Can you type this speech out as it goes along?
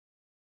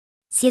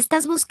Si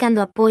estás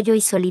buscando apoyo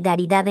y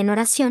solidaridad en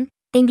oración,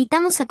 te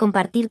invitamos a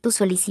compartir tus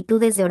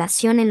solicitudes de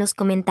oración en los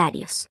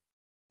comentarios.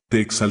 Te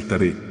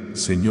exaltaré,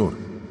 Señor,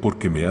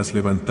 porque me has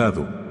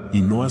levantado,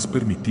 y no has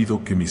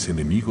permitido que mis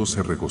enemigos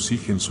se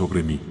regocijen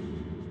sobre mí.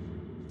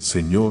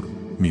 Señor,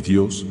 mi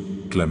Dios,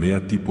 clamé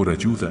a ti por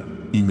ayuda,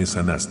 y me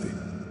sanaste.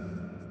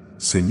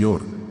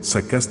 Señor,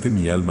 sacaste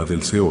mi alma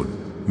del Seol,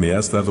 me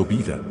has dado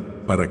vida,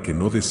 para que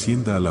no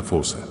descienda a la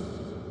fosa.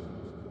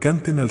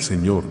 Canten al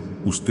Señor,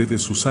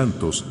 ustedes sus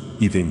santos,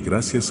 y den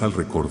gracias al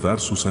recordar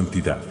su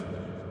santidad.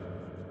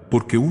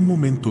 Porque un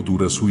momento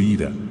dura su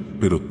ira,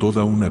 pero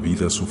toda una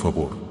vida su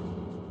favor.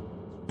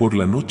 Por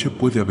la noche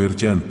puede haber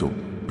llanto,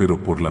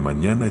 pero por la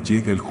mañana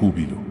llega el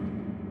júbilo.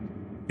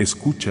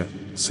 Escucha,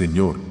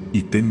 Señor,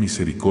 y ten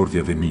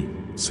misericordia de mí,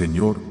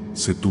 Señor,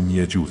 sé tú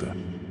mi ayuda.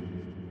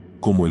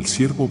 Como el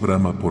ciervo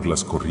brama por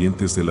las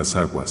corrientes de las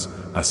aguas,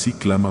 así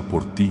clama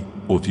por ti,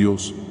 oh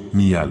Dios,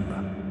 mi alma.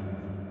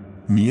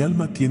 Mi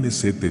alma tiene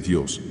sed de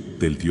Dios,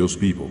 del Dios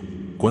vivo.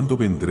 ¿Cuándo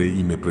vendré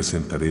y me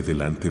presentaré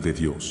delante de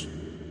Dios?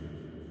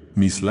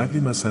 Mis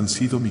lágrimas han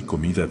sido mi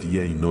comida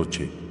día y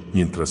noche,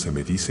 mientras se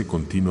me dice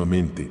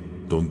continuamente,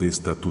 ¿dónde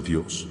está tu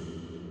Dios?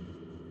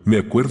 Me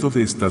acuerdo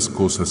de estas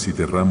cosas y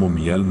derramo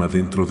mi alma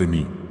dentro de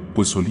mí,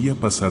 pues solía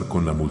pasar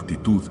con la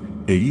multitud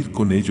e ir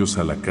con ellos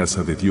a la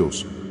casa de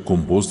Dios,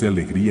 con voz de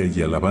alegría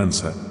y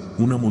alabanza,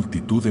 una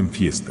multitud en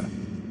fiesta.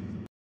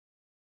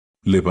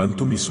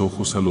 Levanto mis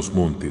ojos a los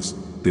montes,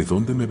 ¿de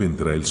dónde me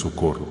vendrá el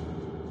socorro?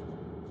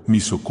 Mi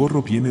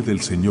socorro viene del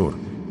Señor,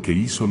 que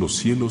hizo los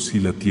cielos y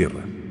la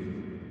tierra.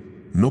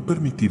 No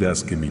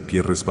permitirás que mi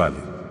pie resbale,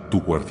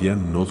 tu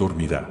guardián no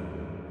dormirá.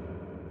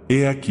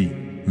 He aquí,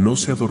 no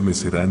se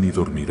adormecerá ni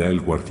dormirá el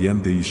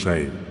guardián de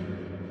Israel.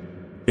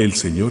 El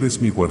Señor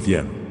es mi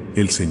guardián,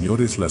 el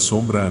Señor es la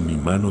sombra a mi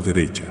mano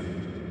derecha.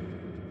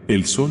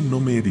 El sol no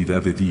me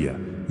herirá de día,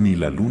 ni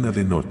la luna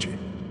de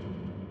noche.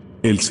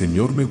 El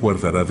Señor me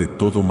guardará de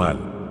todo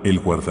mal, Él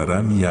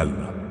guardará mi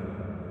alma.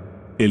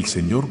 El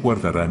Señor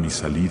guardará mi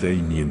salida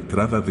y mi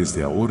entrada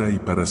desde ahora y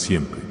para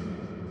siempre.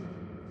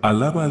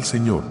 Alaba al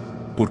Señor,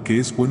 porque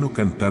es bueno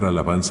cantar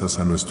alabanzas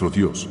a nuestro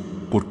Dios,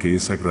 porque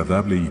es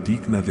agradable y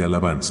digna de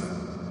alabanza.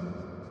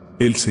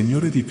 El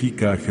Señor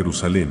edifica a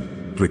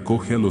Jerusalén,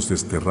 recoge a los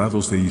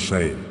desterrados de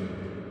Israel.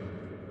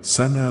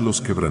 Sana a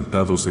los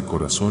quebrantados de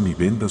corazón y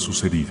venda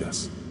sus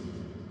heridas.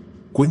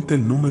 Cuenta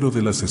el número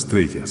de las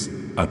estrellas,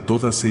 a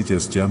todas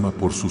ellas llama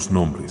por sus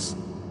nombres.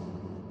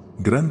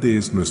 Grande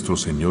es nuestro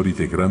Señor y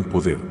de gran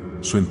poder,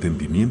 su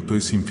entendimiento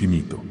es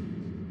infinito.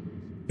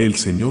 El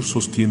Señor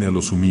sostiene a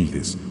los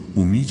humildes,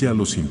 humilla a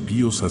los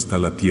impíos hasta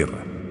la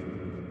tierra.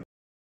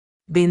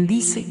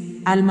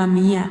 Bendice, alma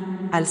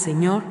mía, al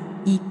Señor,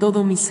 y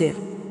todo mi ser,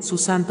 su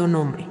santo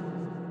nombre.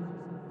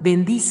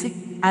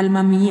 Bendice,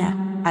 alma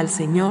mía, al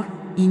Señor,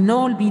 y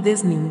no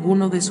olvides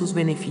ninguno de sus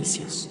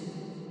beneficios.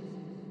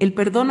 Él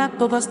perdona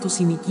todas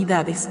tus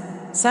iniquidades,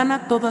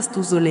 sana todas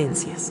tus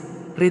dolencias,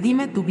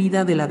 redime tu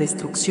vida de la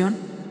destrucción,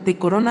 te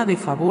corona de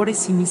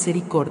favores y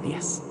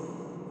misericordias.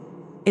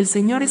 El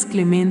Señor es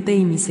clemente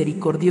y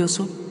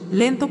misericordioso,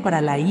 lento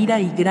para la ira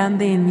y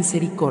grande en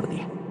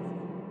misericordia.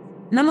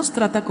 No nos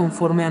trata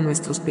conforme a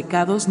nuestros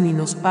pecados ni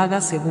nos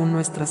paga según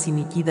nuestras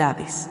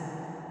iniquidades.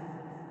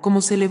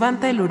 Como se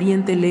levanta el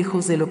oriente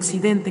lejos del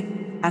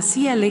occidente,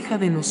 así aleja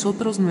de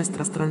nosotros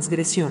nuestras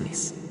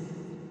transgresiones.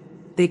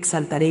 Te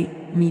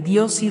exaltaré, mi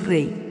Dios y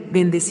Rey,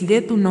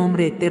 bendeciré tu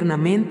nombre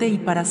eternamente y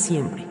para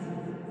siempre.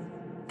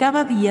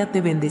 Cada día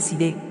te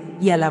bendeciré,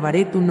 y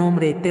alabaré tu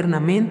nombre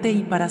eternamente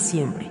y para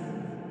siempre.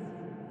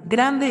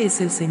 Grande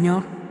es el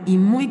Señor, y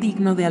muy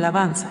digno de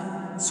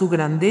alabanza, su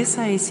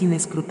grandeza es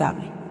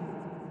inescrutable.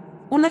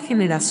 Una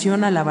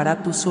generación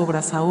alabará tus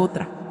obras a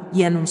otra,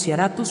 y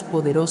anunciará tus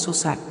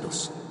poderosos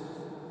actos.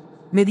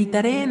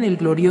 Meditaré en el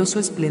glorioso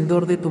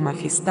esplendor de tu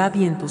majestad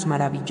y en tus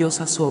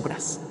maravillosas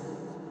obras.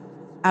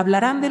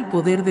 Hablarán del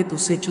poder de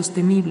tus hechos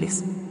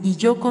temibles, y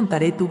yo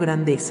contaré tu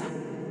grandeza.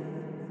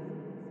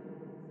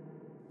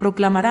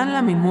 Proclamarán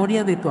la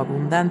memoria de tu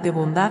abundante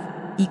bondad,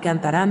 y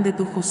cantarán de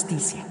tu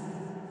justicia.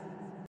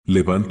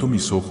 Levanto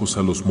mis ojos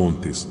a los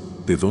montes,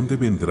 ¿de dónde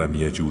vendrá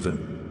mi ayuda?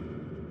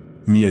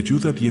 Mi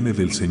ayuda viene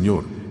del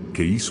Señor,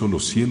 que hizo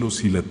los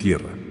cielos y la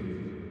tierra.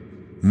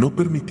 No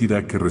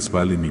permitirá que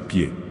resbale mi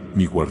pie,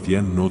 mi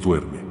guardián no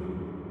duerme.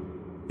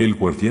 El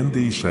guardián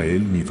de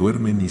Israel ni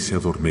duerme ni se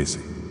adormece.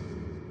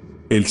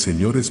 El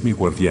Señor es mi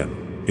guardián,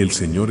 el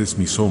Señor es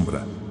mi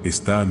sombra,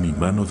 está a mi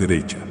mano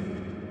derecha.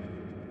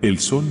 El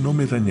sol no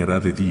me dañará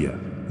de día,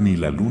 ni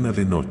la luna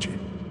de noche.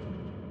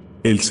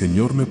 El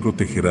Señor me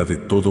protegerá de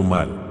todo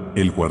mal,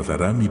 Él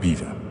guardará mi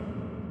vida.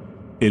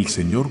 El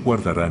Señor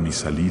guardará mi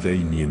salida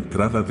y mi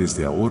entrada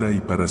desde ahora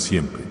y para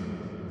siempre.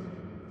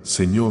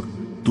 Señor,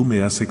 tú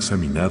me has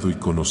examinado y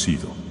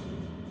conocido.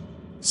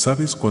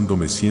 Sabes cuándo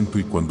me siento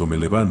y cuándo me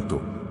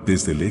levanto,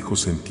 desde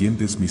lejos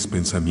entiendes mis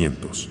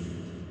pensamientos.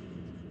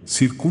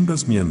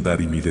 Circundas mi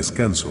andar y mi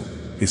descanso,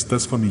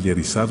 estás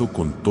familiarizado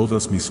con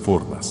todas mis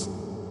formas.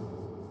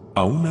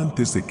 Aún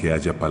antes de que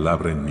haya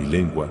palabra en mi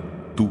lengua,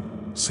 tú,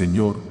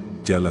 Señor,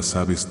 ya la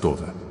sabes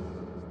toda.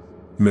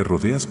 Me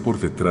rodeas por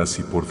detrás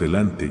y por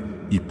delante,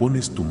 y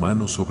pones tu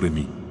mano sobre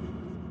mí.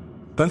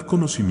 Tal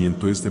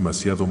conocimiento es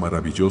demasiado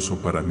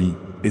maravilloso para mí,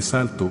 es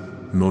alto,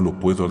 no lo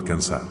puedo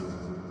alcanzar.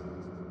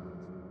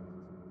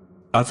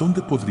 ¿A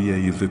dónde podría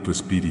ir de tu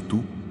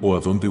espíritu, o a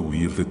dónde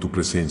huir de tu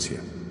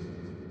presencia?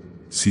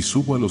 Si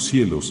subo a los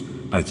cielos,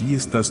 allí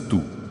estás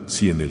tú,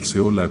 si en el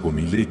Seol hago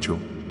mi lecho,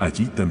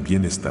 allí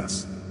también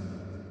estás.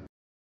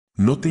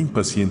 No te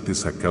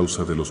impacientes a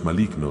causa de los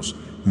malignos,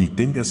 ni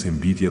tengas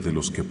envidia de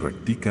los que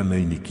practican la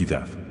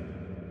iniquidad.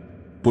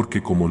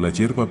 Porque como la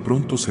hierba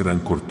pronto serán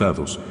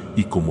cortados,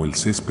 y como el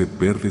césped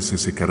verde se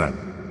secarán.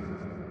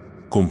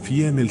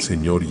 Confía en el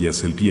Señor y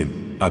haz el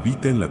bien,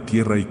 habita en la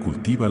tierra y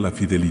cultiva la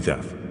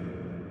fidelidad.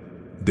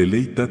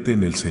 Deleítate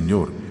en el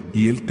Señor,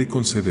 y Él te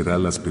concederá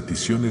las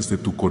peticiones de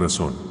tu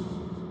corazón.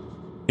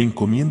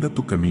 Encomienda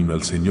tu camino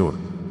al Señor,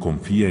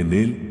 confía en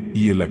Él,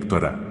 y Él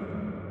actuará.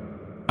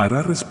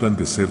 Hará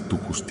resplandecer tu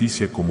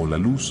justicia como la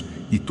luz,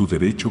 y tu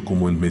derecho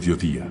como el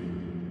mediodía.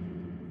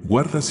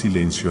 Guarda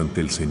silencio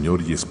ante el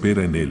Señor y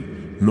espera en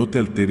Él, no te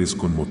alteres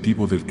con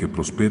motivo del que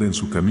prospera en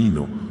su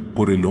camino,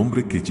 por el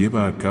hombre que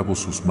lleva a cabo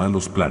sus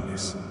malos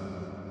planes.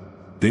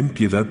 Ten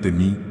piedad de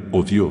mí,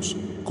 oh Dios,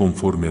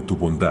 conforme a tu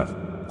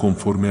bondad,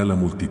 conforme a la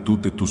multitud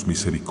de tus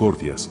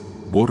misericordias,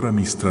 borra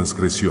mis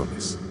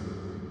transgresiones.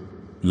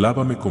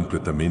 Lávame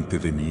completamente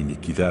de mi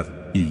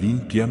iniquidad, y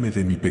límpiame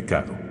de mi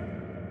pecado.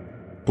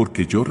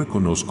 Porque yo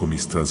reconozco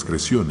mis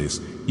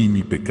transgresiones, y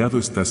mi pecado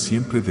está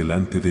siempre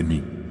delante de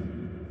mí.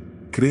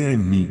 Crea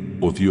en mí,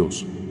 oh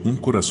Dios, un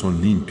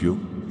corazón limpio,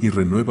 y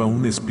renueva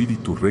un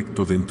espíritu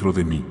recto dentro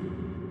de mí.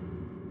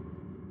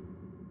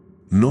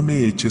 No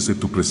me eches de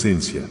tu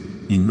presencia,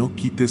 y no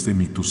quites de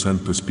mí tu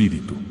Santo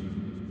Espíritu.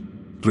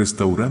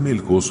 Restaurame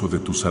el gozo de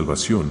tu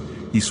salvación,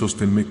 y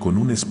sosténme con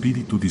un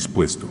espíritu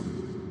dispuesto.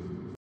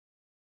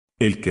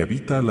 El que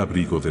habita al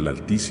abrigo del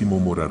Altísimo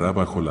morará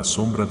bajo la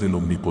sombra del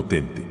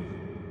Omnipotente.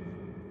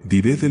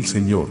 Diré del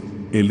Señor,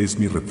 Él es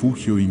mi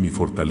refugio y mi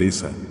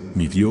fortaleza,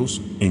 mi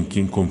Dios, en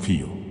quien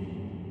confío.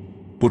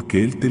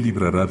 Porque Él te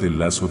librará del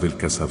lazo del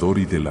cazador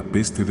y de la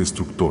peste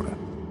destructora.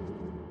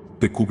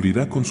 Te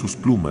cubrirá con sus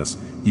plumas,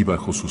 y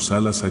bajo sus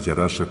alas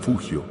hallarás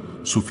refugio,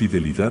 su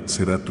fidelidad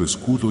será tu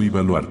escudo y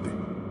baluarte.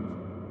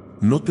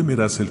 No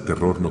temerás el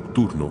terror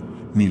nocturno,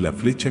 ni la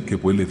flecha que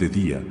vuele de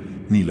día,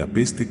 ni la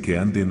peste que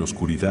ande en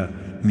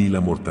oscuridad, ni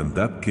la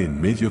mortandad que en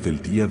medio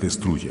del día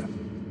destruya.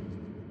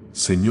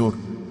 Señor,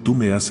 tú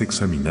me has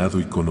examinado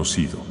y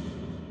conocido.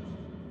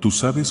 Tú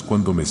sabes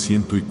cuándo me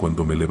siento y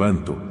cuándo me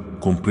levanto,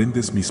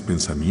 comprendes mis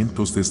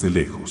pensamientos desde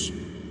lejos.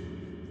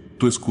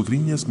 Tú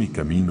escudriñas mi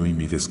camino y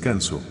mi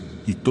descanso,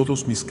 y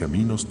todos mis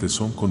caminos te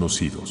son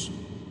conocidos.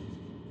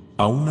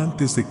 Aún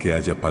antes de que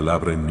haya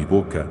palabra en mi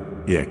boca,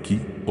 he aquí,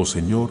 oh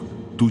Señor,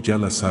 tú ya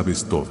la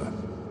sabes toda.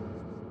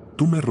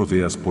 Tú me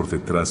rodeas por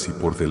detrás y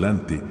por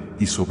delante,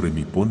 y sobre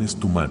mí pones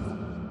tu mano.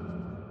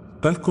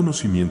 Tal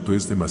conocimiento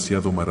es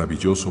demasiado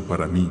maravilloso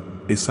para mí,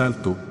 es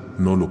alto,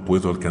 no lo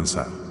puedo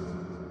alcanzar.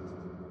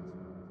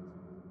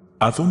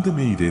 ¿A dónde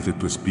me iré de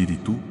tu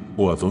espíritu,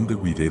 o a dónde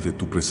huiré de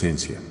tu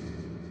presencia?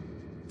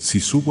 Si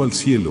subo al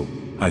cielo,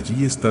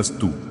 allí estás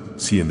tú,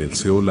 si en el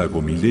Seol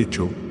hago mi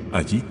lecho,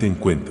 allí te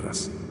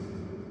encuentras.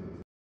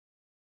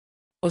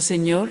 Oh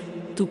Señor,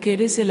 tú que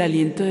eres el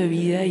aliento de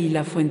vida y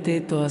la fuente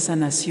de toda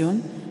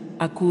sanación,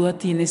 acudo a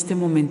ti en este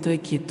momento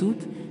de quietud,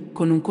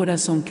 con un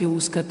corazón que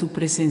busca tu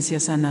presencia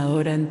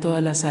sanadora en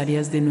todas las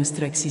áreas de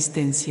nuestra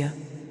existencia.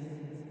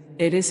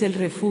 Eres el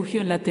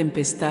refugio en la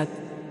tempestad,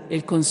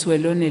 el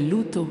consuelo en el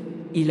luto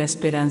y la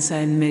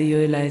esperanza en medio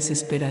de la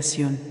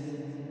desesperación.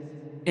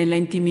 En la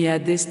intimidad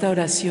de esta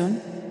oración,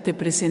 te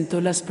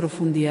presento las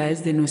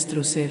profundidades de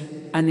nuestro ser,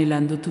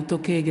 anhelando tu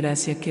toque de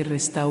gracia que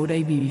restaura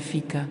y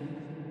vivifica.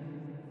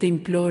 Te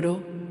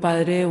imploro,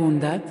 Padre de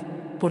bondad,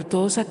 por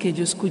todos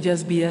aquellos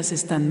cuyas vidas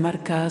están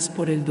marcadas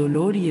por el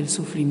dolor y el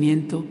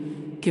sufrimiento,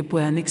 que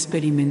puedan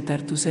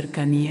experimentar tu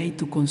cercanía y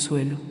tu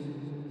consuelo.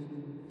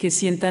 Que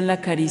sientan la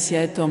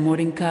caricia de tu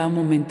amor en cada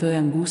momento de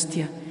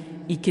angustia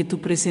y que tu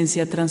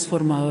presencia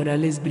transformadora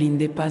les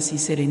brinde paz y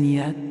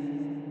serenidad.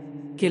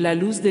 Que la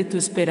luz de tu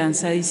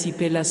esperanza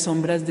disipe las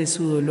sombras de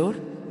su dolor,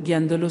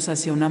 guiándolos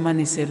hacia un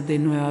amanecer de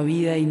nueva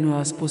vida y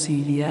nuevas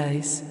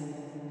posibilidades.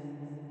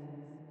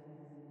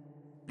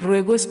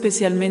 Ruego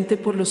especialmente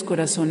por los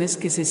corazones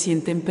que se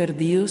sienten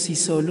perdidos y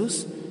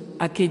solos,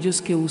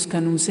 aquellos que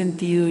buscan un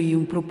sentido y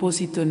un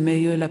propósito en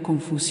medio de la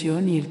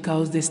confusión y el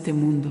caos de este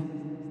mundo.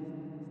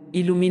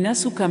 Ilumina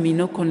su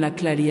camino con la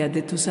claridad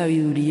de tu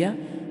sabiduría,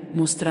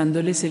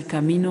 mostrándoles el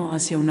camino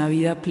hacia una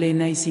vida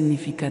plena y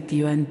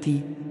significativa en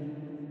ti.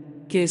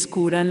 Que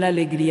descubran la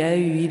alegría de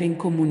vivir en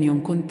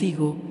comunión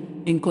contigo,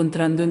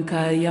 encontrando en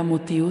cada día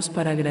motivos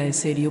para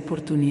agradecer y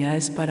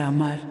oportunidades para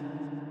amar.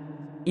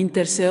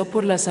 Intercedo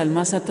por las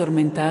almas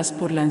atormentadas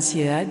por la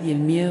ansiedad y el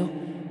miedo,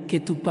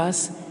 que tu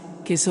paz,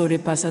 que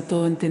sobrepasa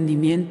todo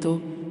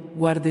entendimiento,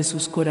 guarde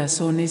sus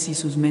corazones y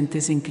sus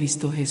mentes en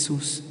Cristo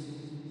Jesús.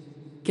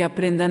 Que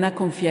aprendan a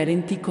confiar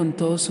en ti con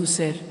todo su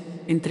ser,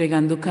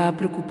 entregando cada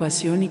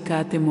preocupación y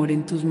cada temor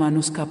en tus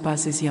manos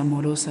capaces y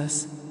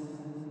amorosas.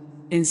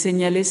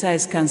 Enséñales a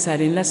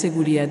descansar en la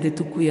seguridad de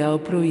tu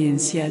cuidado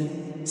providencial,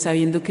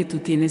 sabiendo que tú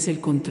tienes el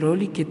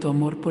control y que tu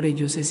amor por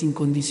ellos es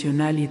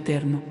incondicional y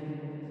eterno.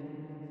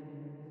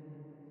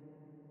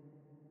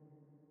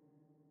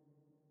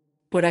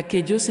 Por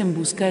aquellos en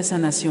busca de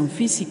sanación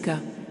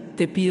física,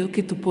 te pido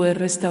que tu poder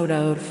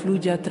restaurador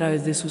fluya a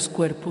través de sus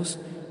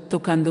cuerpos,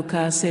 tocando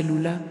cada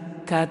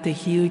célula, cada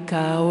tejido y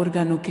cada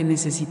órgano que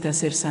necesita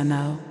ser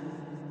sanado.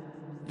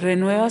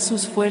 Renueva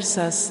sus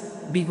fuerzas,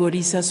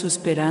 vigoriza su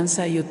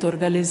esperanza y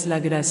otórgales la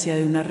gracia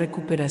de una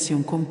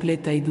recuperación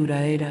completa y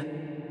duradera.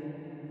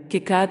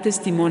 Que cada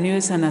testimonio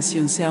de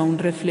sanación sea un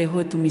reflejo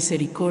de tu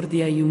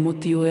misericordia y un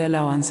motivo de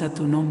alabanza a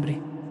tu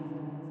nombre.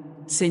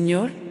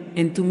 Señor,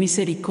 en tu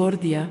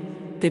misericordia,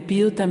 te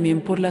pido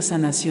también por la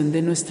sanación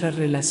de nuestras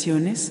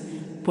relaciones,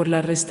 por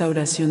la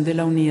restauración de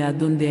la unidad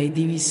donde hay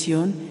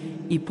división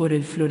y por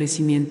el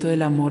florecimiento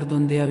del amor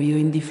donde ha habido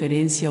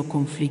indiferencia o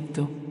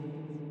conflicto.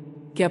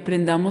 Que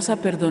aprendamos a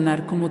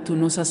perdonar como tú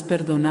nos has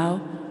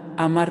perdonado,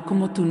 a amar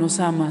como tú nos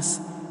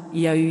amas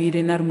y a vivir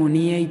en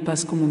armonía y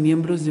paz como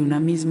miembros de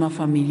una misma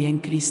familia en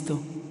Cristo.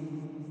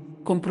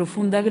 Con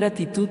profunda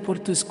gratitud por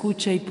tu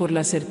escucha y por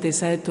la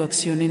certeza de tu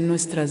acción en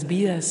nuestras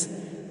vidas,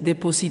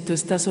 deposito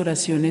estas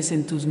oraciones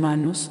en tus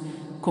manos,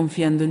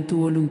 confiando en tu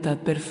voluntad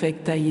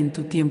perfecta y en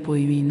tu tiempo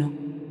divino.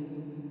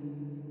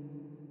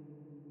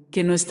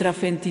 Que nuestra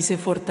fe en ti se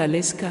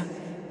fortalezca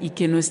y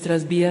que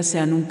nuestras vidas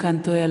sean un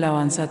canto de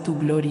alabanza a tu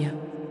gloria.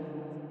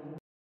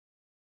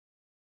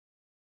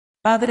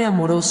 Padre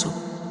amoroso,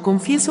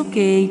 confieso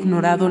que he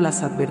ignorado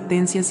las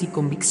advertencias y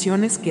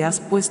convicciones que has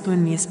puesto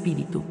en mi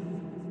espíritu.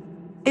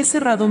 He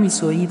cerrado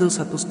mis oídos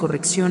a tus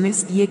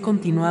correcciones y he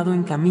continuado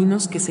en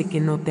caminos que sé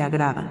que no te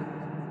agradan.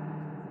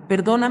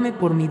 Perdóname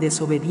por mi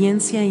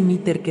desobediencia y mi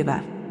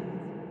terquedad.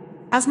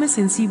 Hazme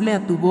sensible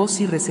a tu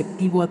voz y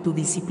receptivo a tu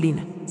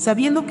disciplina,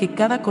 sabiendo que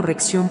cada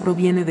corrección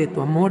proviene de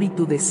tu amor y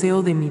tu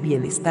deseo de mi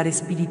bienestar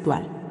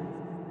espiritual.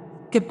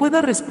 Que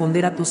pueda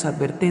responder a tus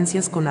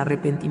advertencias con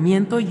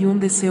arrepentimiento y un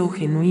deseo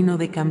genuino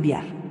de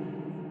cambiar.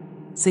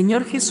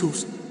 Señor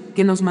Jesús,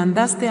 que nos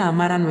mandaste a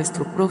amar a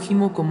nuestro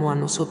prójimo como a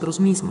nosotros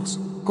mismos,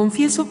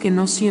 confieso que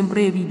no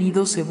siempre he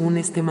vivido según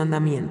este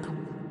mandamiento.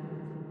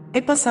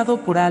 He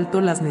pasado por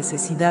alto las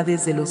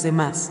necesidades de los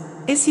demás,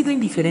 he sido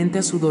indiferente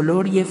a su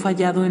dolor y he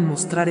fallado en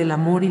mostrar el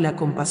amor y la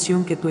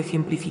compasión que tú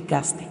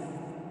ejemplificaste.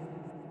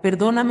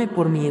 Perdóname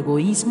por mi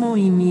egoísmo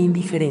y mi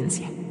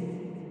indiferencia.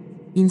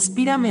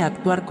 Inspírame a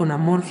actuar con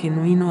amor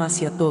genuino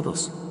hacia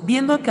todos,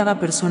 viendo a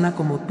cada persona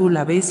como tú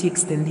la ves y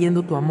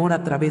extendiendo tu amor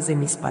a través de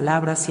mis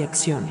palabras y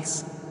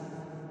acciones.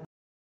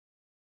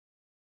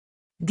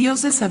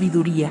 Dios de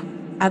sabiduría,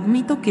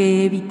 admito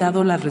que he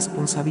evitado las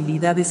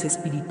responsabilidades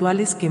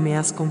espirituales que me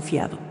has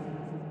confiado.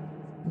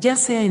 Ya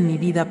sea en mi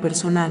vida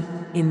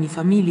personal, en mi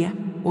familia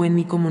o en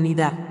mi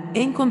comunidad,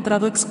 he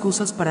encontrado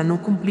excusas para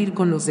no cumplir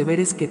con los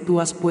deberes que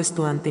tú has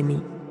puesto ante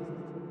mí.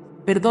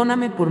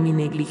 Perdóname por mi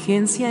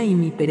negligencia y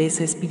mi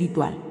pereza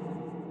espiritual.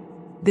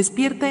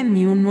 Despierta en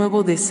mí un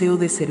nuevo deseo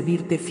de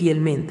servirte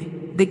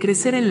fielmente, de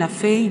crecer en la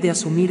fe y de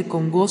asumir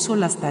con gozo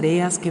las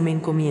tareas que me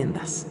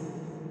encomiendas.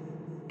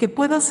 Que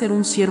pueda ser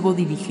un siervo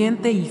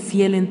diligente y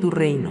fiel en tu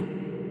reino.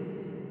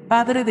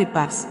 Padre de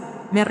paz,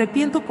 me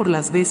arrepiento por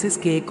las veces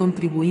que he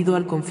contribuido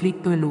al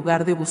conflicto en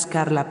lugar de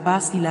buscar la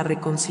paz y la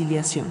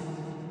reconciliación.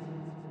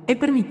 He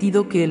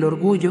permitido que el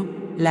orgullo,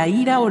 la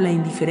ira o la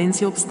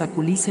indiferencia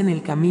obstaculicen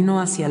el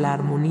camino hacia la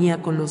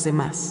armonía con los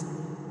demás.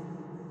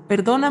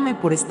 Perdóname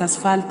por estas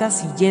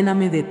faltas y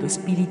lléname de tu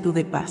espíritu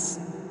de paz.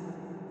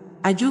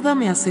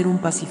 Ayúdame a ser un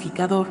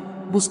pacificador,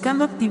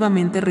 buscando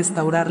activamente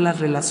restaurar las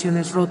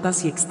relaciones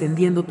rotas y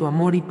extendiendo tu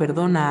amor y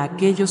perdón a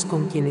aquellos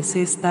con quienes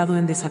he estado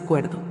en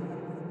desacuerdo.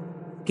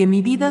 Que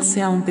mi vida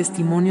sea un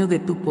testimonio de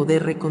tu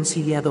poder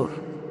reconciliador.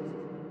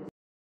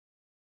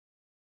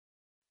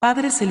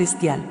 Padre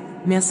Celestial,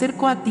 me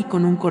acerco a ti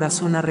con un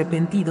corazón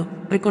arrepentido,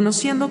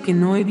 reconociendo que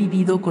no he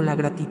vivido con la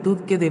gratitud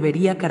que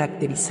debería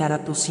caracterizar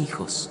a tus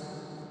hijos.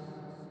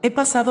 He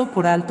pasado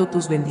por alto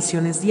tus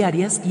bendiciones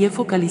diarias y he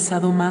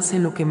focalizado más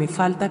en lo que me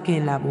falta que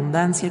en la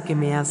abundancia que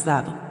me has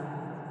dado.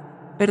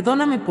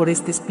 Perdóname por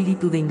este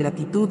espíritu de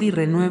ingratitud y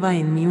renueva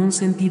en mí un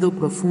sentido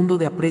profundo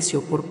de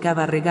aprecio por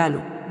cada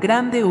regalo,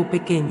 grande o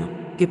pequeño,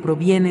 que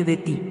proviene de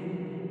ti.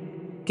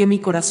 Que mi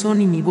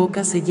corazón y mi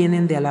boca se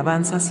llenen de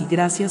alabanzas y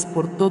gracias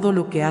por todo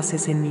lo que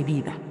haces en mi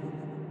vida.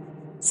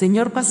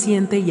 Señor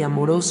paciente y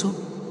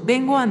amoroso,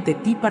 vengo ante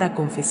ti para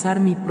confesar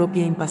mi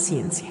propia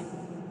impaciencia.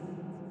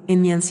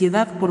 En mi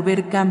ansiedad por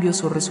ver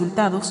cambios o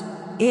resultados,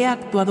 he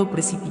actuado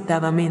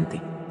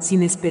precipitadamente,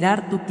 sin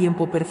esperar tu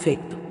tiempo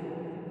perfecto.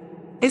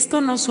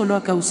 Esto no solo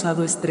ha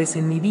causado estrés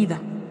en mi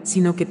vida,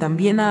 sino que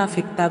también ha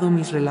afectado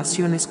mis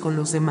relaciones con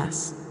los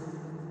demás.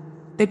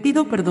 Te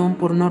pido perdón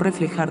por no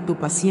reflejar tu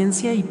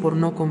paciencia y por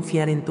no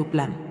confiar en tu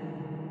plan.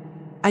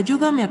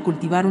 Ayúdame a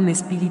cultivar un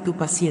espíritu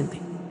paciente,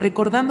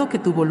 recordando que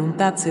tu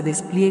voluntad se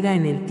despliega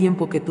en el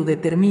tiempo que tú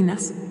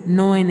determinas,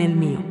 no en el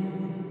mío.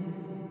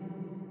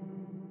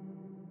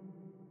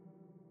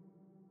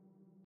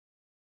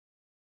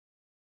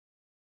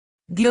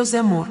 Dios de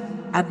amor,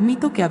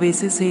 admito que a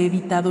veces he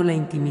evitado la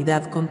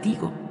intimidad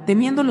contigo,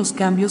 temiendo los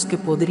cambios que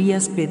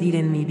podrías pedir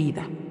en mi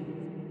vida.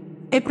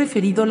 He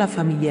preferido la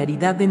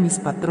familiaridad de mis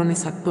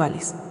patrones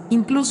actuales,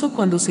 incluso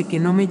cuando sé que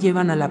no me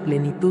llevan a la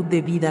plenitud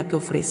de vida que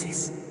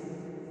ofreces.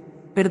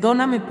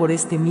 Perdóname por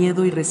este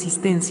miedo y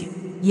resistencia,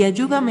 y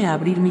ayúdame a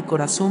abrir mi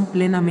corazón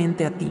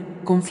plenamente a ti,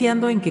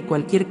 confiando en que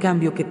cualquier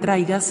cambio que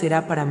traigas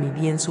será para mi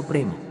bien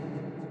supremo.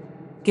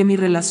 Que mi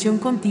relación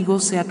contigo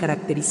sea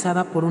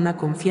caracterizada por una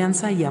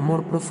confianza y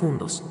amor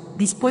profundos,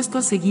 dispuesto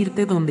a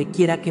seguirte donde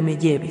quiera que me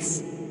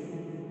lleves.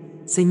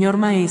 Señor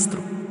Maestro,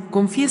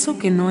 confieso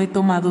que no he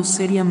tomado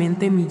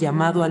seriamente mi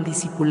llamado al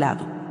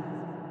discipulado.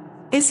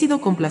 He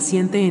sido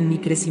complaciente en mi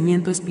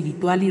crecimiento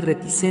espiritual y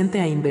reticente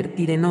a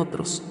invertir en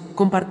otros,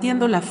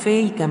 compartiendo la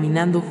fe y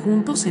caminando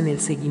juntos en el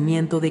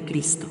seguimiento de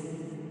Cristo.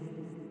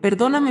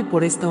 Perdóname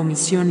por esta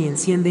omisión y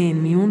enciende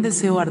en mí un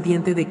deseo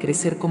ardiente de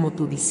crecer como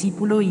tu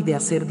discípulo y de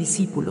hacer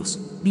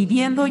discípulos,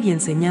 viviendo y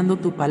enseñando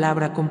tu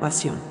palabra con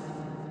pasión.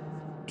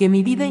 Que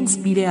mi vida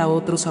inspire a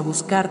otros a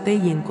buscarte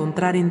y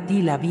encontrar en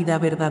ti la vida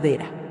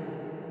verdadera.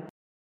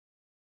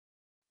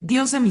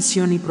 Dios de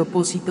misión y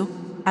propósito,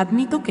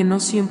 admito que no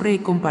siempre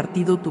he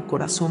compartido tu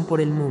corazón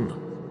por el mundo.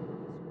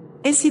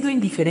 He sido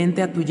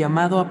indiferente a tu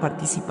llamado a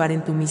participar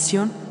en tu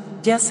misión,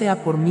 ya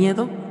sea por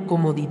miedo,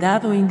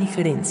 comodidad o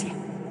indiferencia.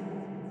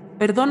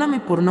 Perdóname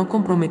por no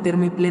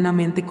comprometerme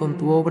plenamente con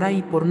tu obra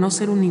y por no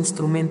ser un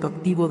instrumento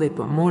activo de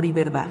tu amor y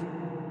verdad.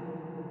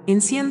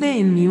 Enciende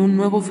en mí un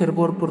nuevo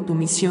fervor por tu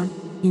misión,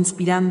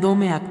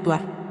 inspirándome a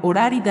actuar,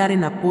 orar y dar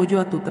en apoyo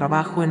a tu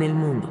trabajo en el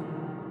mundo.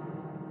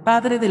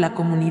 Padre de la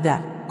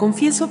comunidad,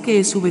 confieso que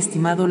he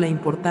subestimado la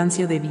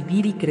importancia de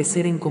vivir y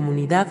crecer en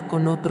comunidad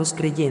con otros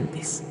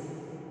creyentes.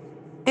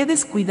 He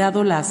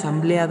descuidado la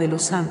asamblea de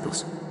los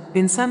santos,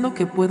 pensando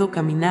que puedo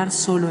caminar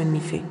solo en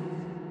mi fe.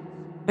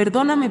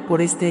 Perdóname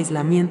por este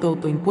aislamiento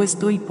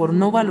autoimpuesto y por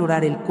no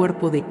valorar el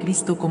cuerpo de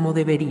Cristo como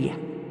debería.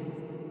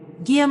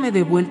 Guíame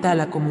de vuelta a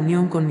la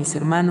comunión con mis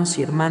hermanos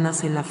y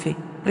hermanas en la fe,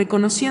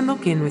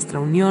 reconociendo que en nuestra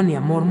unión y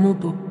amor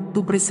mutuo,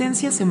 tu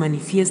presencia se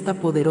manifiesta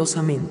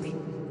poderosamente.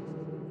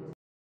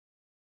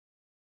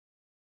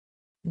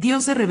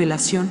 Dios de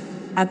revelación,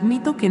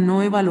 admito que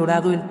no he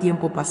valorado el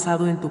tiempo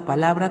pasado en tu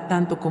palabra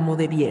tanto como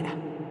debiera.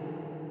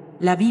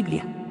 La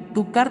Biblia,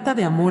 tu carta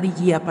de amor y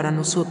guía para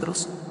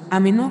nosotros, a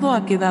menudo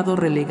ha quedado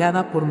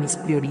relegada por mis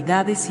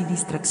prioridades y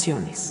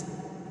distracciones.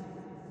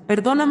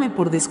 Perdóname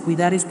por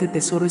descuidar este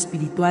tesoro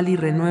espiritual y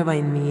renueva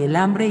en mí el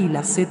hambre y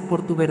la sed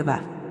por tu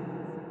verdad.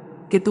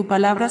 Que tu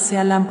palabra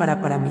sea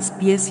lámpara para mis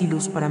pies y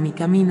luz para mi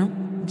camino,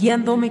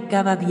 guiándome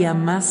cada día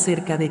más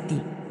cerca de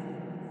ti.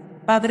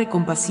 Padre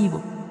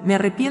compasivo, me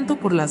arrepiento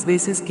por las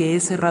veces que he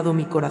cerrado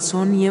mi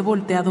corazón y he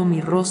volteado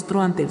mi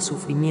rostro ante el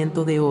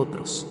sufrimiento de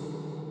otros.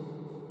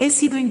 He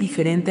sido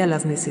indiferente a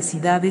las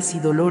necesidades y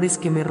dolores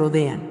que me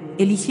rodean,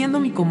 eligiendo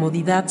mi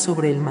comodidad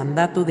sobre el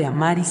mandato de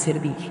amar y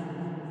servir.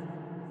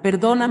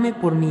 Perdóname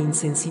por mi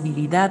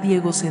insensibilidad y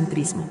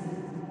egocentrismo.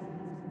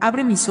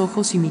 Abre mis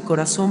ojos y mi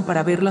corazón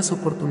para ver las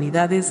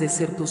oportunidades de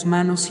ser tus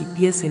manos y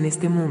pies en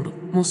este mundo,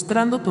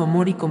 mostrando tu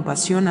amor y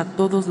compasión a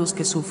todos los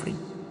que sufren.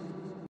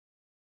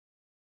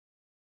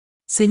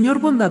 Señor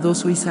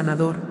bondadoso y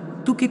sanador,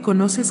 tú que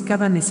conoces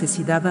cada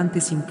necesidad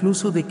antes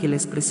incluso de que la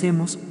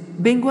expresemos,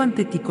 vengo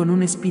ante ti con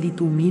un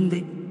espíritu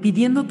humilde,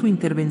 pidiendo tu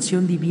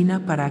intervención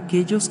divina para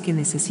aquellos que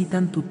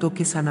necesitan tu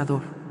toque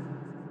sanador.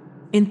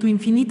 En tu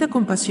infinita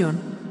compasión,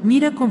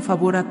 mira con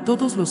favor a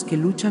todos los que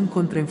luchan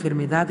contra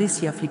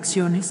enfermedades y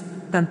aflicciones,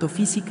 tanto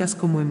físicas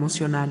como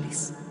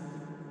emocionales.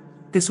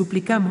 Te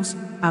suplicamos,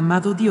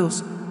 amado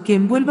Dios, que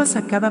envuelvas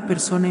a cada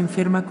persona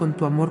enferma con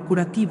tu amor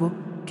curativo,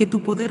 que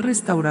tu poder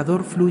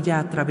restaurador fluya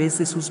a través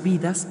de sus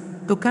vidas,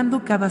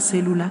 tocando cada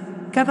célula,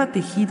 cada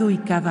tejido y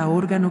cada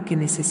órgano que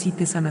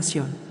necesite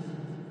sanación.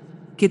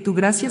 Que tu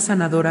gracia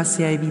sanadora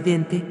sea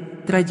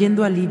evidente,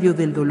 trayendo alivio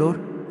del dolor,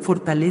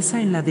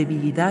 fortaleza en la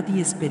debilidad y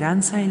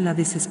esperanza en la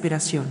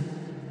desesperación.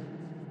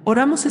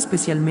 Oramos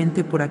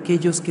especialmente por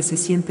aquellos que se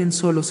sienten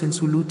solos en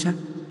su lucha,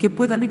 que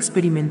puedan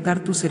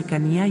experimentar tu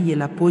cercanía y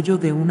el apoyo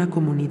de una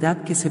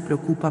comunidad que se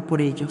preocupa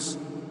por ellos.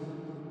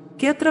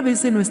 Que a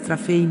través de nuestra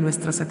fe y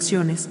nuestras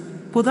acciones,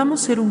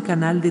 podamos ser un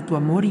canal de tu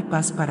amor y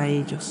paz para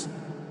ellos.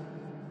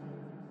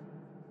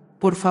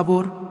 Por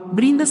favor,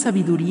 brinda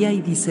sabiduría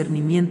y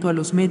discernimiento a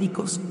los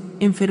médicos,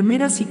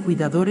 enfermeras y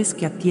cuidadores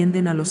que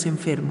atienden a los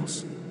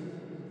enfermos.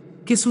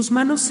 Que sus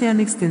manos sean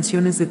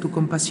extensiones de tu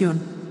compasión,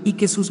 y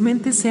que sus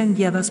mentes sean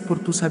guiadas por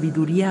tu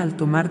sabiduría al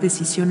tomar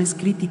decisiones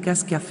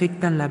críticas que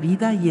afectan la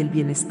vida y el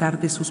bienestar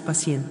de sus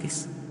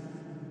pacientes.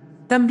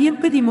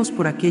 También pedimos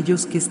por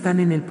aquellos que están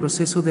en el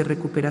proceso de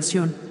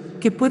recuperación,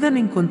 que puedan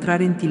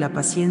encontrar en ti la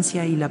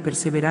paciencia y la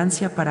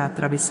perseverancia para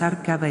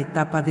atravesar cada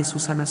etapa de su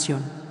sanación.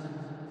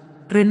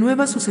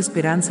 Renueva sus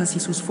esperanzas y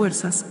sus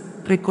fuerzas,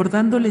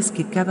 recordándoles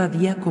que cada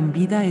día con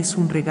vida es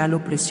un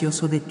regalo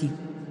precioso de ti.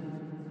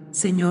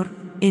 Señor,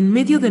 en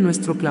medio de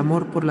nuestro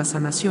clamor por la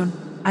sanación,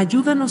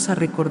 ayúdanos a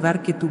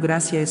recordar que tu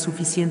gracia es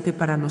suficiente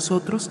para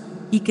nosotros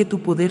y que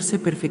tu poder se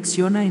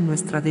perfecciona en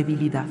nuestra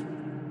debilidad.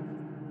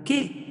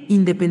 Que,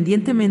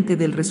 independientemente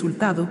del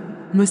resultado,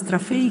 nuestra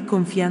fe y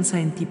confianza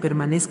en ti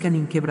permanezcan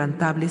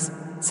inquebrantables,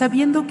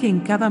 sabiendo que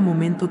en cada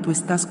momento tú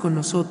estás con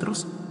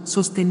nosotros,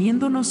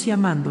 sosteniéndonos y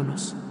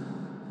amándonos.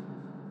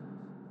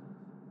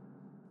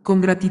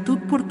 Con gratitud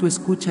por tu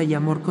escucha y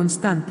amor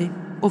constante,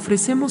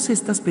 ofrecemos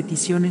estas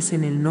peticiones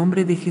en el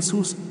nombre de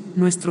Jesús,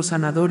 nuestro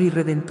sanador y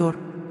redentor,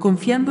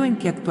 confiando en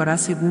que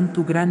actuarás según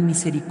tu gran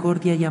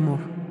misericordia y amor.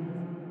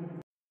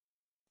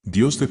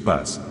 Dios de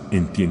paz,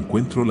 en ti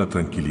encuentro la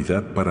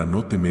tranquilidad para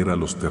no temer a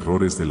los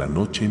terrores de la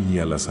noche ni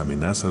a las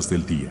amenazas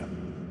del día.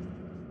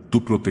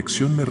 Tu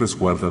protección me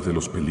resguarda de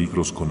los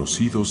peligros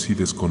conocidos y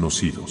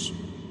desconocidos.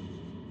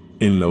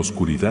 En la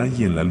oscuridad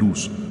y en la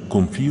luz,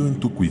 confío en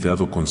tu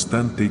cuidado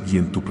constante y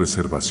en tu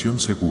preservación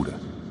segura.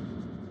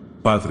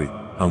 Padre,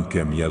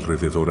 aunque a mi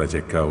alrededor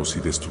haya caos y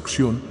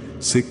destrucción,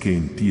 sé que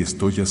en ti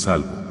estoy a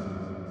salvo.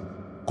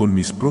 Con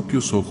mis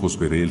propios ojos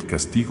veré el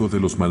castigo de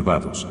los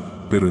malvados,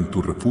 pero en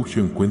tu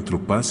refugio encuentro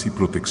paz y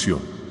protección.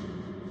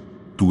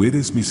 Tú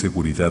eres mi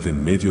seguridad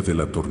en medio de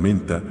la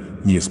tormenta,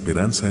 mi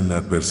esperanza en la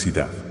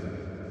adversidad.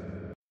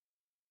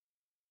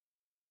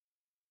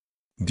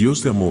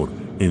 Dios de amor,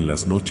 en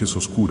las noches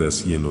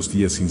oscuras y en los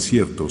días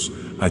inciertos,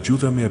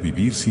 ayúdame a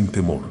vivir sin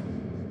temor.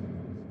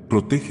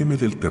 Protégeme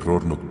del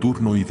terror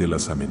nocturno y de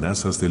las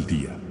amenazas del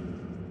día.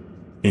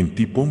 En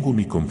ti pongo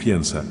mi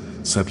confianza,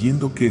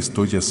 sabiendo que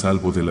estoy a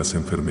salvo de las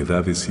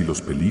enfermedades y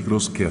los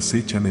peligros que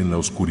acechan en la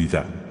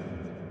oscuridad.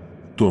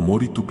 Tu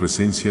amor y tu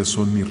presencia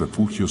son mi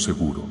refugio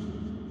seguro.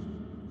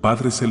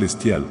 Padre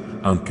Celestial,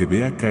 aunque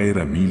vea caer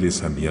a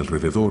miles a mi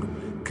alrededor,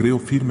 creo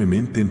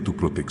firmemente en tu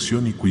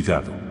protección y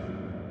cuidado.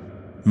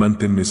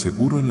 Manténme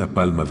seguro en la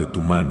palma de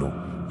tu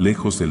mano,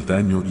 lejos del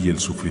daño y el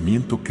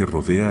sufrimiento que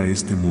rodea a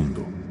este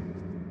mundo.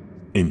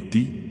 En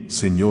ti,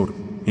 Señor,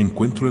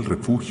 encuentro el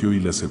refugio y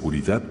la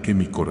seguridad que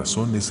mi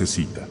corazón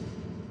necesita.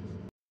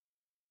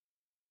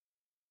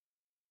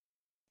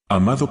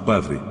 Amado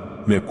Padre,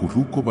 me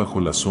acurruco bajo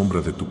la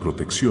sombra de tu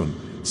protección,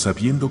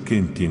 sabiendo que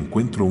en ti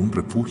encuentro un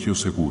refugio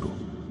seguro.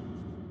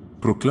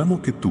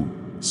 Proclamo que tú,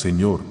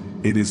 Señor,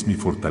 eres mi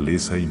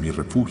fortaleza y mi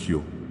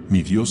refugio,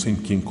 mi Dios en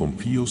quien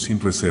confío sin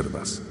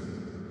reservas.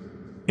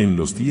 En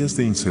los días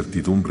de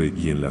incertidumbre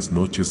y en las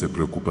noches de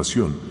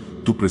preocupación,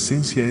 tu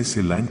presencia es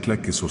el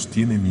ancla que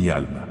sostiene mi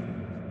alma.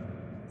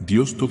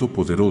 Dios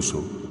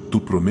Todopoderoso,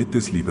 tú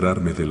prometes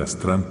librarme de las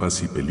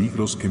trampas y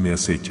peligros que me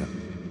acechan.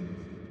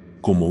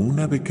 Como un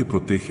ave que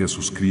protege a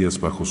sus crías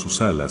bajo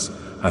sus alas,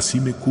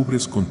 así me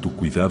cubres con tu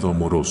cuidado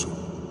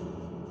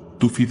amoroso.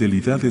 Tu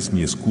fidelidad es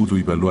mi escudo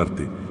y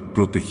baluarte,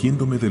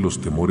 protegiéndome de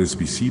los temores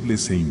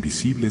visibles e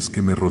invisibles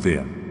que me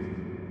rodean.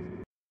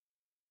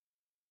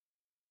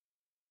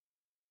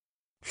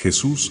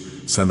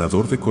 Jesús,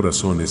 sanador de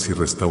corazones y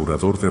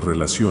restaurador de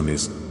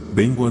relaciones,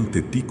 vengo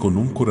ante ti con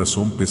un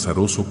corazón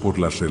pesaroso por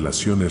las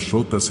relaciones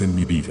rotas en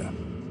mi vida.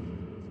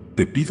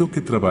 Te pido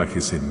que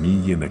trabajes en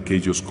mí y en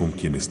aquellos con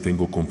quienes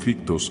tengo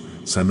conflictos,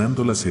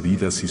 sanando las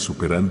heridas y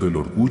superando el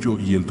orgullo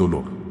y el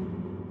dolor.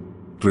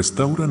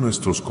 Restaura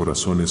nuestros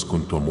corazones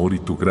con tu amor y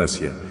tu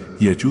gracia,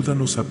 y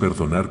ayúdanos a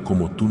perdonar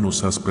como tú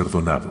nos has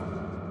perdonado.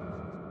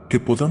 Que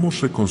podamos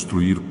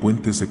reconstruir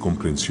puentes de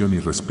comprensión y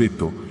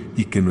respeto,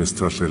 y que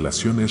nuestras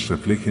relaciones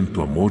reflejen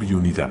tu amor y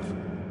unidad.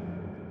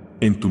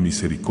 En tu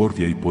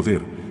misericordia y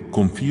poder,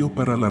 confío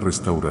para la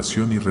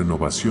restauración y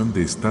renovación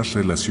de estas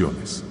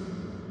relaciones.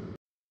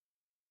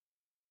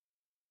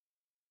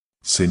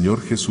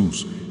 Señor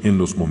Jesús, en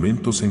los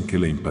momentos en que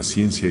la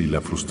impaciencia y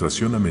la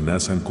frustración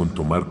amenazan con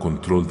tomar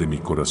control de mi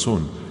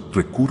corazón,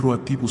 recurro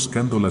a ti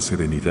buscando la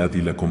serenidad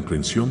y la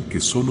comprensión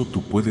que solo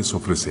tú puedes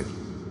ofrecer.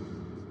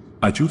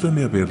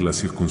 Ayúdame a ver las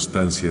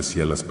circunstancias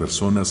y a las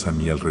personas a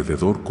mi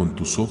alrededor con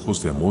tus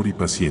ojos de amor y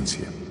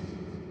paciencia.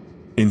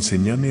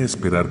 Enséñame a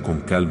esperar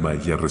con calma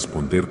y a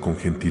responder con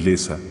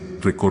gentileza,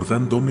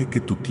 recordándome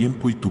que tu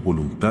tiempo y tu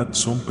voluntad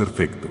son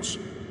perfectos.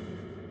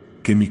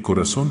 Que mi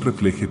corazón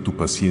refleje tu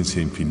paciencia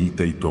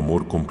infinita y tu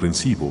amor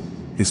comprensivo,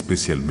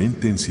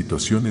 especialmente en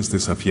situaciones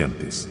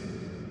desafiantes.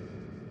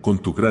 Con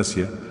tu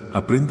gracia,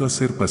 aprendo a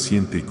ser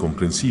paciente y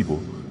comprensivo,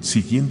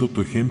 siguiendo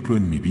tu ejemplo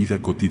en mi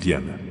vida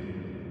cotidiana.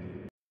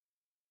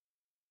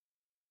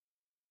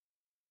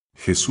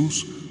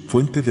 Jesús,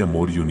 fuente de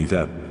amor y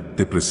unidad,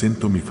 te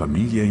presento mi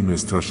familia y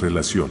nuestras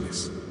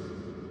relaciones.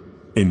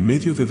 En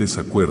medio de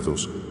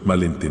desacuerdos,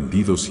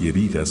 malentendidos y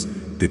heridas,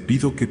 te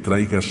pido que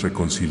traigas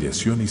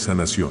reconciliación y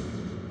sanación.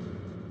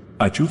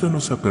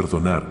 Ayúdanos a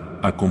perdonar,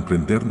 a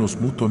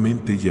comprendernos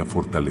mutuamente y a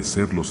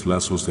fortalecer los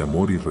lazos de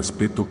amor y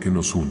respeto que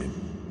nos unen.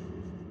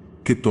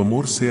 Que tu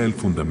amor sea el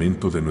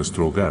fundamento de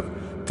nuestro hogar,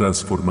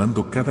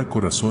 transformando cada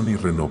corazón y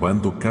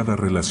renovando cada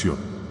relación.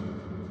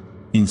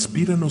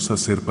 Inspíranos a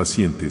ser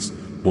pacientes,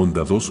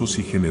 bondadosos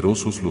y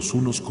generosos los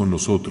unos con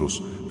los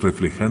otros,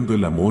 reflejando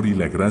el amor y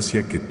la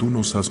gracia que tú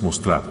nos has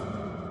mostrado.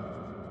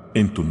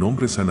 En tu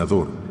nombre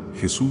sanador,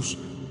 Jesús,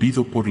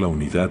 pido por la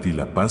unidad y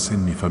la paz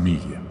en mi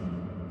familia.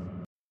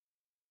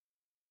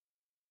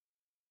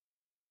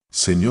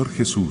 Señor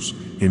Jesús,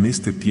 en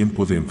este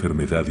tiempo de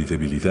enfermedad y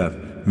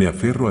debilidad, me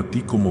aferro a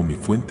ti como mi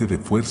fuente de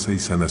fuerza y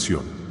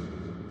sanación.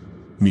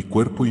 mi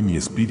cuerpo y mi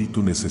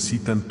espíritu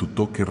necesitan tu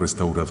toque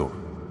restaurador.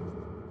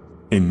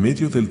 En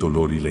medio del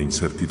dolor y la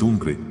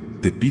incertidumbre,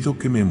 te pido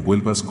que me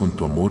envuelvas con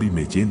tu amor y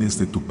me llenes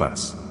de tu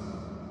paz.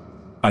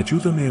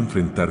 Ayúdame a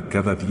enfrentar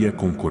cada día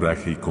con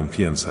coraje y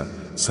confianza,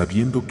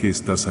 sabiendo que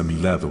estás a mi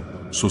lado,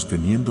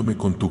 sosteniéndome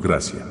con tu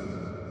gracia.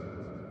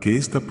 Que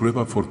esta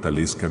prueba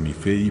fortalezca mi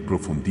fe y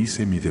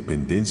profundice mi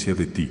dependencia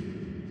de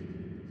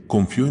ti.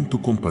 Confío en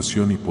tu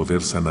compasión y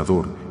poder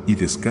sanador, y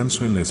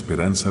descanso en la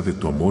esperanza de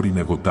tu amor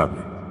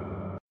inagotable.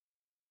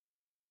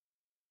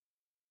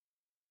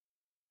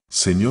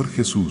 Señor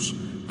Jesús,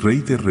 Rey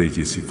de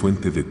Reyes y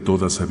fuente de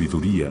toda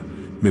sabiduría,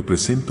 me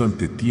presento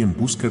ante ti en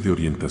busca de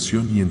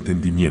orientación y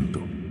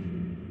entendimiento.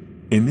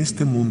 En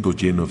este mundo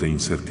lleno de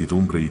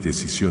incertidumbre y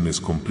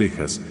decisiones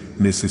complejas,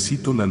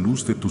 necesito la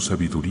luz de tu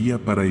sabiduría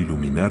para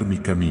iluminar mi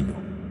camino.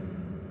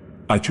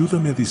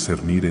 Ayúdame a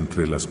discernir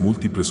entre las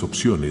múltiples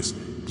opciones,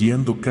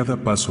 guiando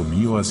cada paso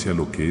mío hacia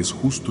lo que es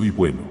justo y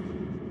bueno.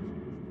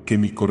 Que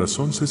mi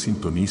corazón se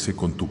sintonice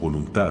con tu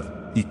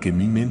voluntad y que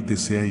mi mente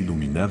sea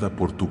iluminada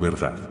por tu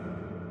verdad.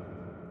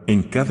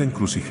 En cada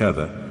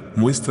encrucijada,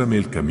 muéstrame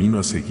el camino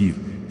a seguir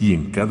y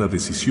en cada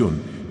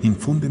decisión,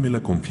 infúndeme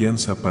la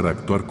confianza para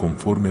actuar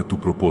conforme a tu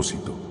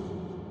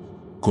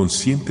propósito.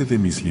 Consciente de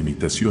mis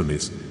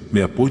limitaciones,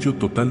 me apoyo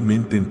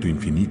totalmente en tu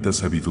infinita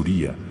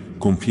sabiduría,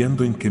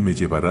 confiando en que me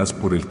llevarás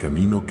por el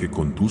camino que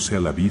conduce a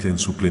la vida en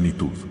su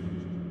plenitud.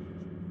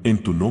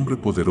 En tu nombre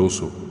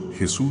poderoso,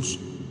 Jesús,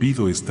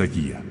 pido esta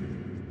guía.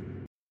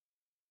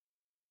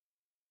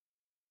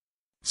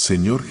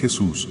 Señor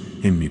Jesús,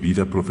 en mi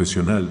vida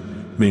profesional,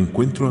 me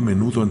encuentro a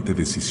menudo ante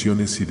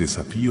decisiones y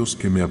desafíos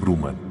que me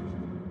abruman.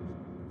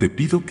 Te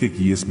pido que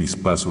guíes mis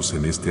pasos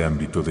en este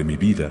ámbito de mi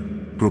vida,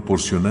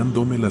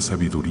 proporcionándome la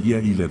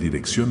sabiduría y la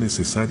dirección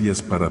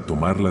necesarias para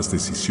tomar las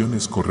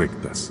decisiones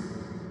correctas.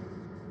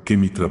 Que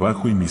mi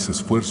trabajo y mis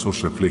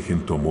esfuerzos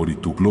reflejen tu amor y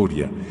tu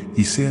gloria,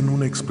 y sean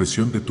una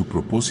expresión de tu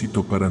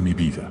propósito para mi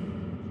vida.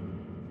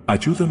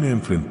 Ayúdame a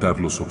enfrentar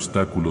los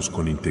obstáculos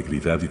con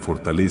integridad y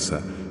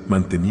fortaleza,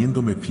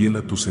 manteniéndome fiel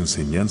a tus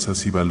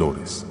enseñanzas y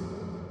valores.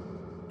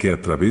 Que a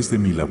través de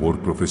mi labor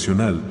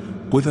profesional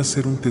pueda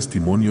ser un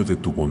testimonio de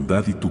tu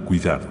bondad y tu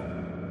cuidado.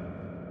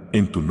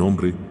 En tu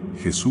nombre,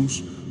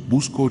 Jesús,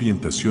 busco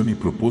orientación y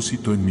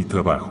propósito en mi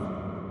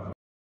trabajo.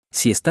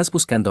 Si estás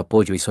buscando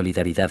apoyo y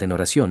solidaridad en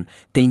oración,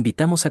 te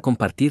invitamos a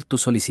compartir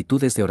tus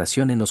solicitudes de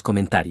oración en los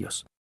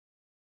comentarios.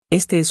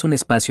 Este es un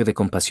espacio de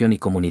compasión y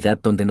comunidad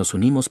donde nos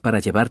unimos para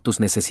llevar tus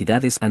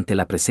necesidades ante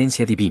la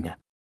presencia divina.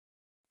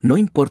 No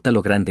importa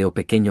lo grande o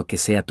pequeño que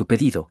sea tu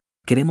pedido,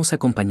 queremos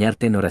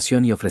acompañarte en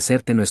oración y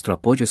ofrecerte nuestro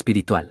apoyo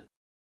espiritual.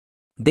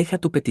 Deja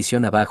tu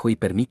petición abajo y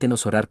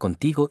permítenos orar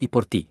contigo y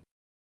por ti.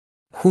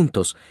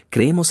 Juntos,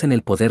 creemos en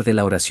el poder de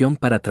la oración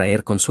para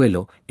traer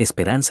consuelo,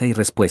 esperanza y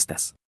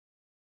respuestas.